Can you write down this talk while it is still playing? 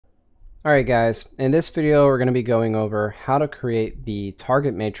Alright guys, in this video we're going to be going over how to create the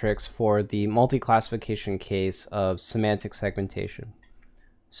target matrix for the multi-classification case of semantic segmentation.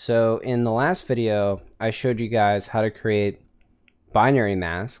 So in the last video I showed you guys how to create binary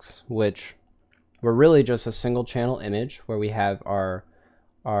masks, which were really just a single channel image where we have our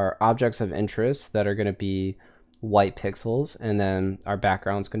objects of interest that are going to be white pixels, and then our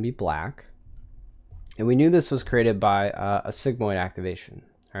background is going to be black. And we knew this was created by a sigmoid activation.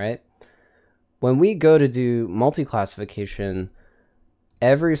 Alright. When we go to do multi-classification,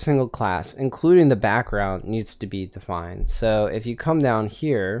 every single class, including the background, needs to be defined. So if you come down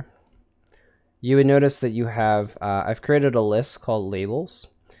here, you would notice that you have, I've created a list called labels.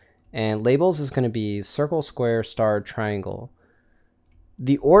 And labels is going to be circle, square, star, triangle.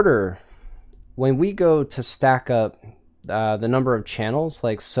 The order, when we go to stack up the number of channels,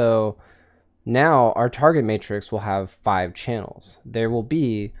 like so, now our target matrix will have 5 channels. There will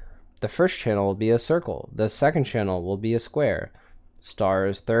be the first channel will be a circle, the second channel will be a square, star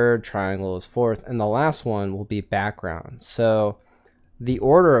is third, triangle is fourth, and the last one will be background. So the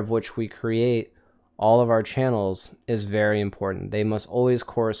order of which we create all of our channels is very important. They must always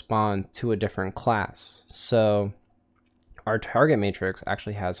correspond to a different class. So our target matrix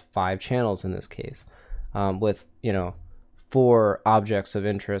actually has 5 channels in this case, with 4 objects of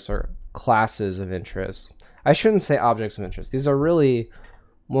interest or classes of interest. I shouldn't say objects of interest. These are really,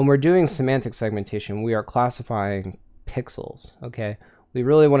 when we're doing semantic segmentation, we are classifying pixels, okay? We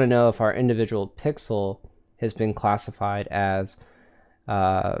really want to know if our individual pixel has been classified as,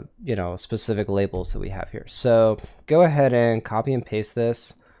 specific labels that we have here. So go ahead and copy and paste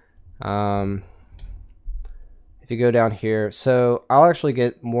this. If you go down here, so I'll actually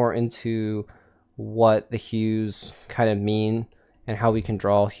get more into what the hues kind of mean and how we can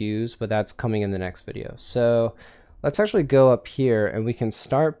draw hues, but that's coming in the next video. So let's actually go up here and we can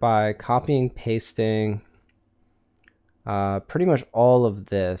start by copying, pasting pretty much all of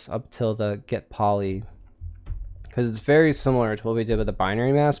this up till the get poly, because it's very similar to what we did with the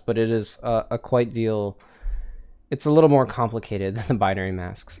binary mask, but it is a quite deal, it's a little more complicated than the binary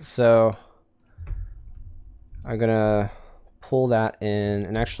masks. So I'm gonna pull that in,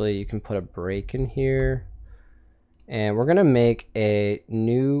 and actually you can put a break in here, and we're gonna make a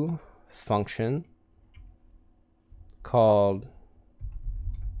new function called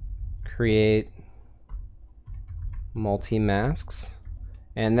create multi-masks,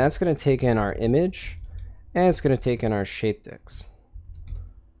 and that's going to take in our image, and it's going to take in our shape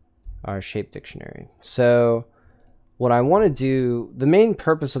dictionary. So what I want to do, the main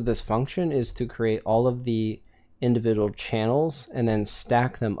purpose of this function is to create all of the individual channels and then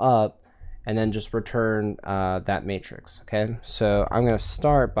stack them up and then just return that matrix. Okay, so I'm going to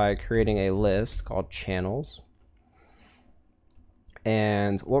start by creating a list called channels.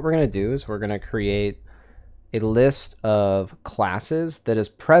 And what we're going to do is we're going to create a list of classes that is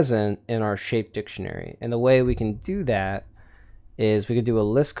present in our shape dictionary. And the way we can do that is we could do a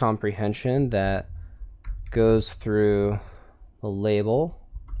list comprehension that goes through the label.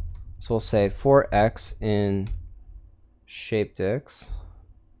 So we'll say for x in shapeDict.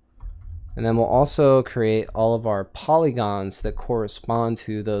 And then we'll also create all of our polygons that correspond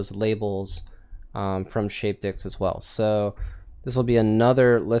to those labels from shapeDict as well. So this will be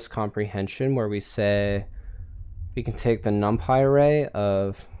another list comprehension where we say we can take the NumPy array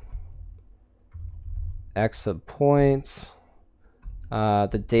of x of points.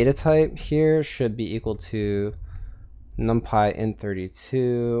 The data type here should be equal to NumPy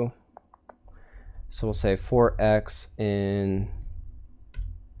int32. So we'll say for x in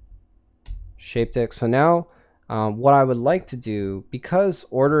shapeDict. So now what I would like to do, because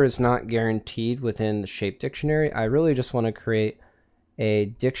order is not guaranteed within the shape dictionary, I really just want to create a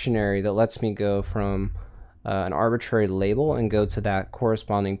dictionary that lets me go from an arbitrary label and go to that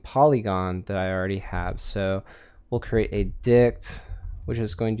corresponding polygon that I already have. So we'll create a dict, which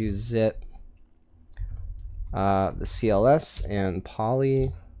is going to zip the CLS and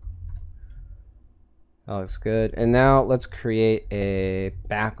poly. That looks good. And now let's create a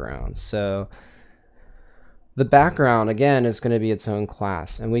background. So the background, again, is going to be its own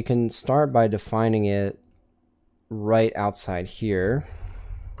class, and we can start by defining it right outside here.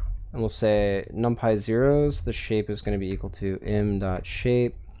 And we'll say NumPy zeros, the shape is going to be equal to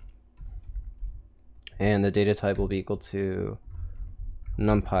im.shape, and the data type will be equal to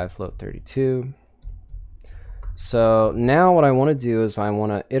NumPy float32. So now what I want to do is I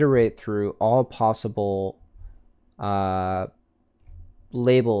want to iterate through all possible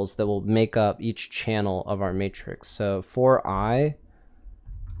labels that will make up each channel of our matrix. So for I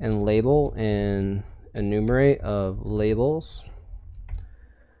and label in enumerate of labels,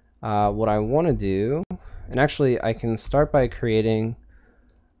 what I want to do, and actually I can start by creating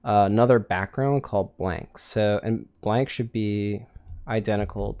another background called blank. So, and blank should be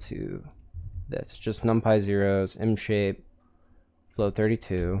identical to this, just numpy zeros, m-shape, float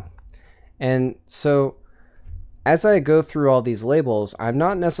 32. And so as I go through all these labels, I'm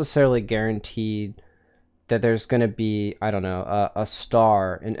not necessarily guaranteed that there's going to be, I don't know, a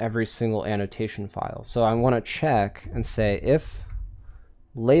star in every single annotation file. So I want to check and say if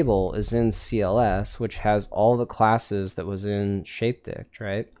label is in CLS, which has all the classes that was in shapedict,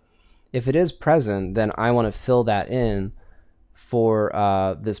 right? If it is present, then I want to fill that in for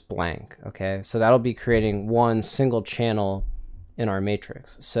this blank, okay? So that'll be creating one single channel in our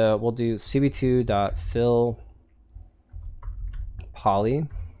matrix. So we'll do cb2.fill poly.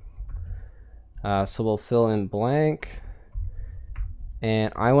 So we'll fill in blank,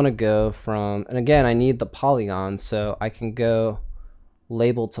 and I want to go from, and again I need the polygon, so I can go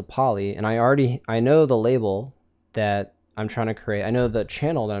label to poly, and I know the label that I'm trying to create, I know the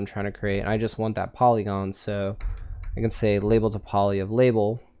channel that I'm trying to create, and I just want that polygon, so I can say label to poly of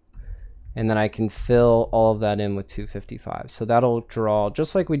label, and then I can fill all of that in with 255. So that'll draw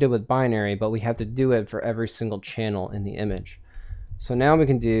just like we did with binary, but we have to do it for every single channel in the image. So now we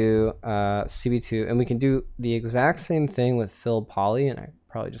can do cb2, and we can do the exact same thing with fill poly, and I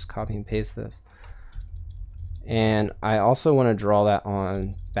probably just copy and paste this. And I also want to draw that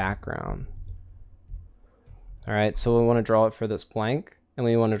on background. All right, so we want to draw it for this blank, and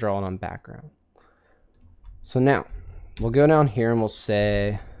we want to draw it on background. So now we'll go down here and we'll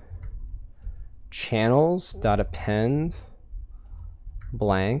say channels.append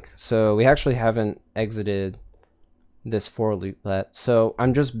blank. So we actually haven't exited this for loop yet. So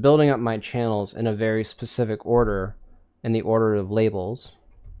I'm just building up my channels in a very specific order, in the order of labels.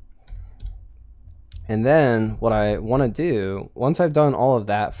 And then what I want to do, once I've done all of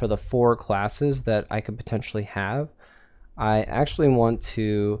that for the 4 classes that I could potentially have, I actually want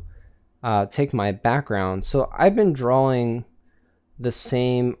to take my background. So I've been drawing the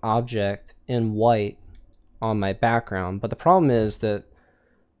same object in white on my background, but the problem is that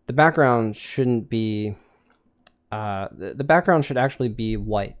the background shouldn't be, the background should actually be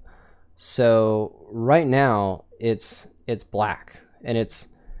white. So right now it's black, and it's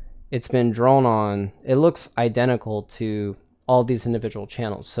been drawn on, it looks identical to all these individual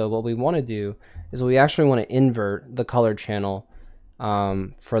channels. So what we want to do is we actually want to invert the color channel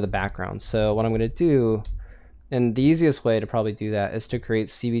for the background. So what I'm going to do, and the easiest way to probably do that is to create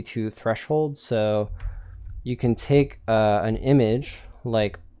cb2 threshold. So you can take an image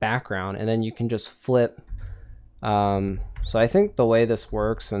like background, and then you can just flip. So I think the way this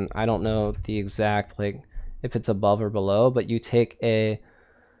works, and I don't know the exact, like if it's above or below, but you take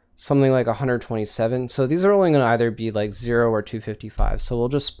something like 127. So these are only going to either be like 0 or 255. So we'll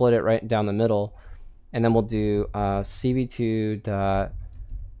just split it right down the middle, and then we'll do cb2 dot,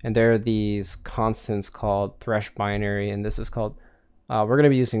 and there are these constants called thresh binary, and this is called, we're going to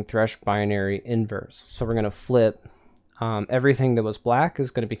be using thresh binary inverse. So we're going to flip everything that was black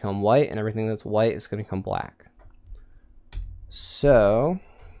is going to become white, and everything that's white is going to become black. So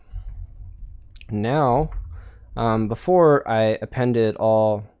now, before I appended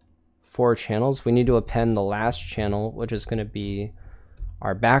all 4 channels, we need to append the last channel, which is going to be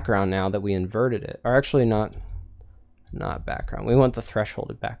our background now that we inverted it. Or actually not background. We want the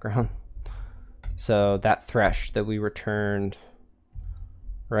thresholded background. So that thresh that we returned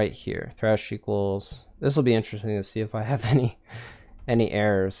right here, thresh equals, this will be interesting to see if I have any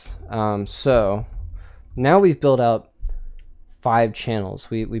errors. So now we've built out 5 channels.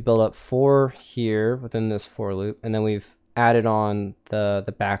 We built up 4 here within this for loop, and then we've added on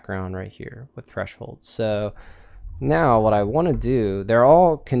the background right here with thresholds. So now what I want to do, they're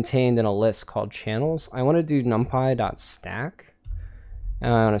all contained in a list called channels. I want to do numpy.stack,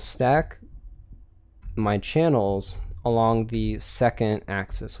 and I want to stack my channels along the second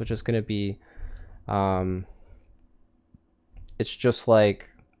axis, which is going to be, it's just like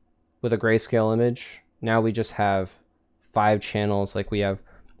with a grayscale image. Now we just have 5 channels, like we have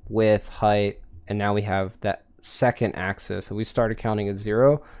width, height, and now we have that second axis. So we started counting at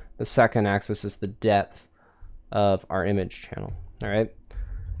 0. The second axis is the depth of our image channel. All right,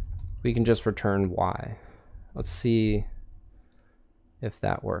 we can just return y. Let's see if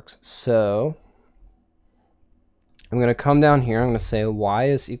that works. So I'm going to come down here. I'm going to say y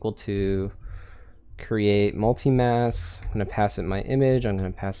is equal to create multi-mask. I'm going to pass it my image. I'm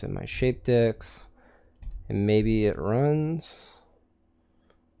going to pass it my shapedicts, and maybe it runs.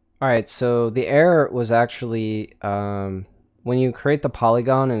 All right, so the error was actually when you create the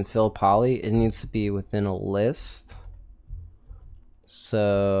polygon and fill poly, it needs to be within a list.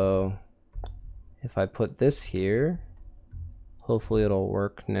 So if I put this here, hopefully it'll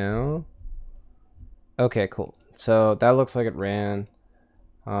work now. Okay, cool. So that looks like it ran.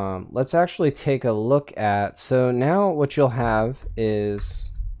 Let's actually take a look at, so now what you'll have is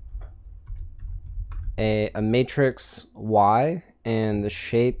a matrix Y, and the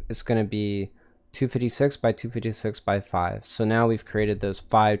shape is going to be 256 by 256 by 5. So now we've created those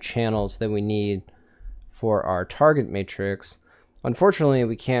 5 channels that we need for our target matrix. Unfortunately,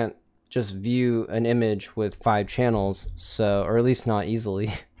 we can't just view an image with 5 channels, so, or at least not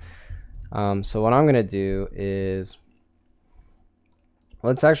easily. So what I'm going to do is,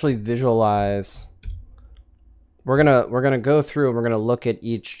 let's actually visualize. We're gonna go through and we're gonna look at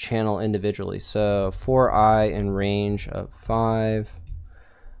each channel individually. So for I in range of 5,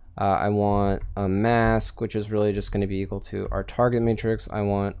 I want a mask, which is really just going to be equal to our target matrix. I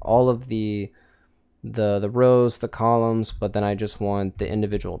want all of the rows, the columns, but then I just want the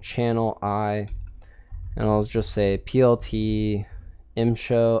individual channel I, and I'll just say plt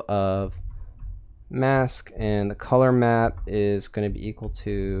imshow of mask, and the color map is going to be equal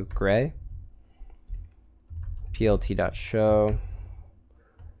to gray. plt.show.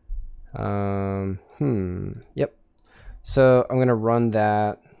 Yep. So I'm going to run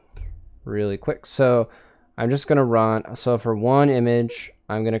that really quick. So I'm just going to run, so for one image,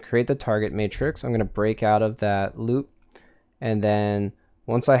 I'm going to create the target matrix. I'm going to break out of that loop. And then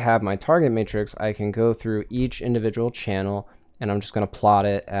once I have my target matrix, I can go through each individual channel, and I'm just going to plot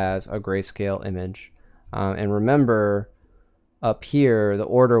it as a grayscale image. And remember, up here, the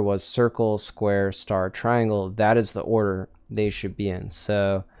order was circle, square, star, triangle. That is the order they should be in.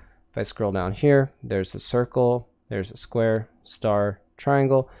 So if I scroll down here, there's the circle, there's a square, star,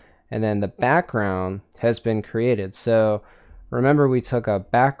 triangle, and then the background has been created. So remember, we took a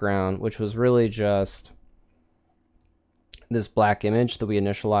background, which was really just this black image that we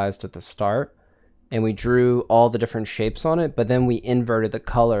initialized at the start, and we drew all the different shapes on it, but then we inverted the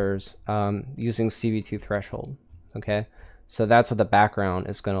colors using CV2 threshold. Okay, so that's what the background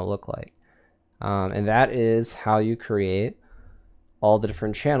is going to look like. And that is how you create all the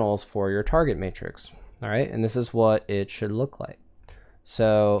different channels for your target matrix. All right, and this is what it should look like.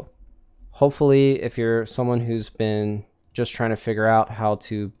 So hopefully, if you're someone who's been just trying to figure out how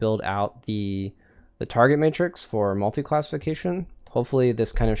to build out the target matrix for multi-classification, hopefully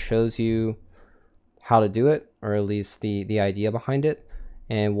this kind of shows you how to do it, or at least the idea behind it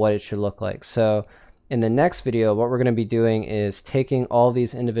and what it should look like. So in the next video, what we're going to be doing is taking all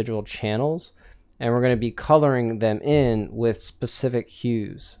these individual channels, and we're going to be coloring them in with specific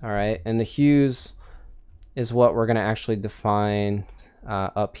hues. All right, and the hues is what we're going to actually define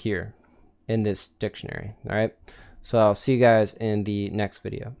up here in this dictionary. All right, so I'll see you guys in the next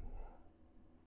video.